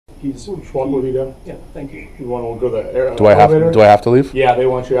He's walking with you down. Yeah, thank you. You want to go to the Do I have to leave? Yeah, they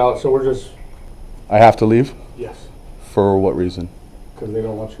want you out. So we're just. I have to leave? Yes. For what reason? Because they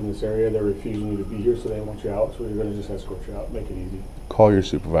don't want you in this area. They're refusing you to be here, so they want you out. So you're going to just escort you out. Make it easy. Call your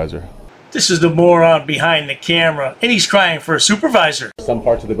supervisor. This is the moron behind the camera, and he's crying for a supervisor. Some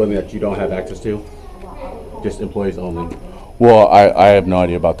parts of the building that you don't have access to, just employees only. Well, I have no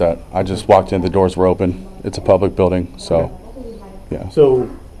idea about that. I just walked in, the doors were open. It's a public building, so, yeah. So,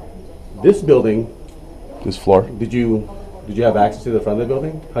 this building, This floor. did you have access to the front of the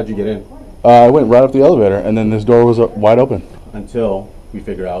building? How'd you get in? I went right up the elevator, and then this door was wide open. Until we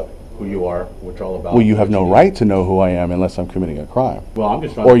figure out who you are, what you're all about. Well, you have no right to know who I am unless I'm committing a crime. Well, I'm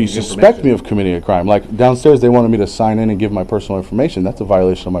just trying Or to you give suspect me information. of committing a crime. Like downstairs, they wanted me to sign in and give my personal information. That's a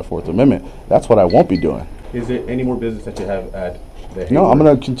violation of my Fourth Amendment. That's what I won't be doing. Is there any more business that you have at the No, I'm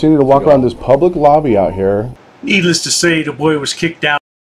going to continue to walk around this public lobby out here. Needless to say, the boy was kicked out.